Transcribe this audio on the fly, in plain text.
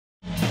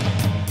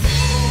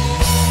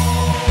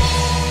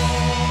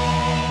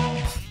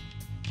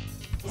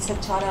a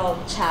total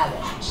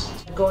challenge,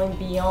 going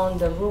beyond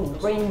the rules,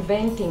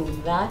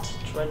 reinventing that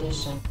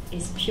tradition.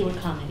 It's pure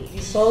comedy.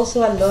 It's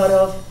also a lot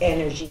of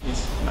energy.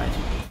 It's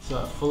magic. It's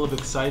full of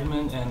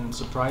excitement and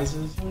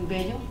surprises. Muy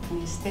bello,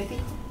 muy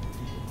estético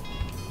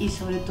y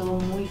sobre todo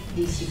muy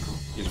físico.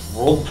 It's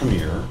world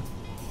premiere,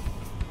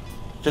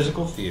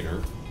 physical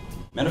theater,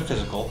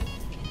 metaphysical,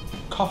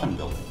 coffin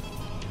building.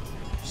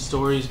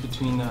 Stories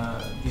between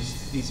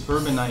these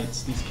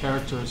urbanites, these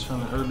characters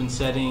from an urban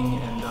setting,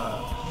 and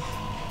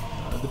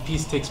the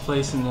piece takes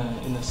place in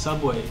the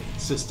subway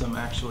system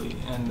actually,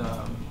 and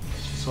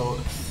so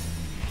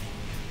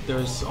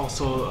there's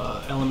also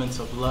elements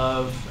of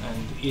love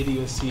and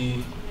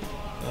idiocy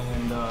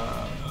and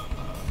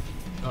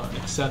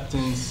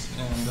acceptance,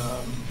 and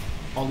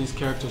all these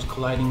characters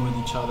colliding with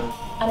each other.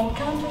 An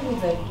encounter with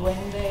the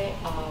duende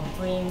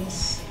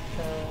brings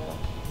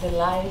the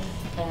life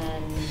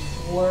and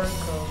work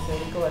of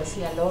Federico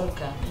García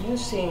Lorca,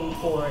 using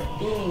or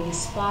being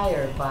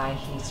inspired by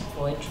his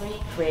poetry,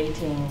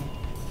 creating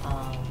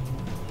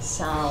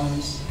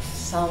soundscapes.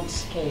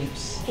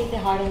 I think the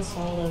heart and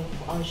soul of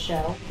our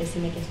show,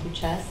 Decime que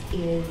escuchas,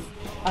 is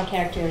our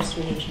characters'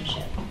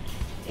 relationship.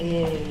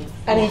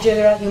 And in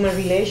general, human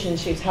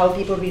relationships, how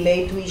people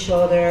relate to each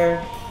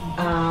other,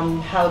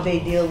 how they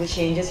deal with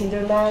changes in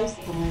their lives.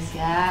 Como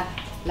decía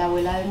la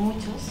abuela de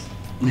muchos,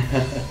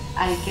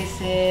 hay que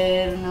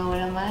ser una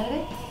buena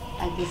madre,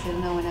 hay que ser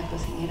una buena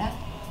cocinera,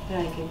 pero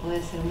hay que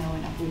poder ser una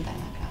buena puta en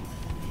la cama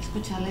también.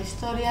 Escuchar la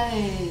historia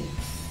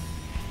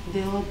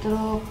de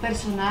otro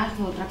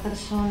personaje, otra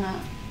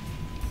persona,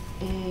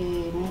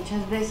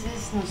 muchas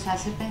veces nos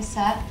hace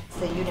pensar.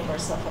 The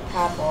universe of a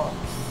couple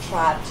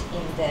trapped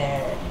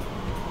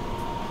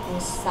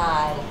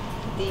inside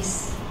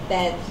this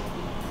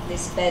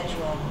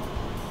bedroom,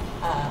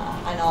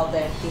 and all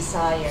their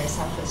desires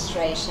and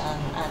frustration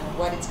and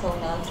what is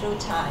going on through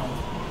time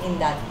in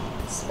that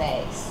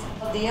space.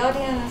 The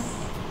audience,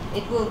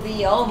 it will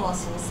be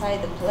almost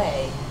inside the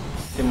play.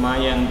 The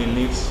Mayan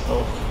beliefs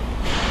of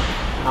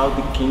how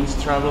the kings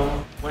travel.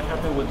 What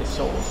happened with the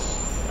souls?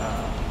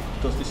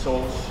 Does the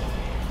souls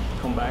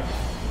come back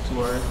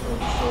to Earth, or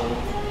the soul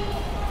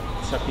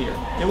disappear?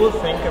 They will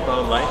think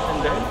about life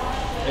and death,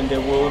 and they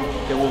will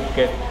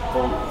get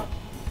hope.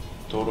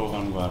 Todo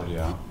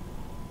vanguardia.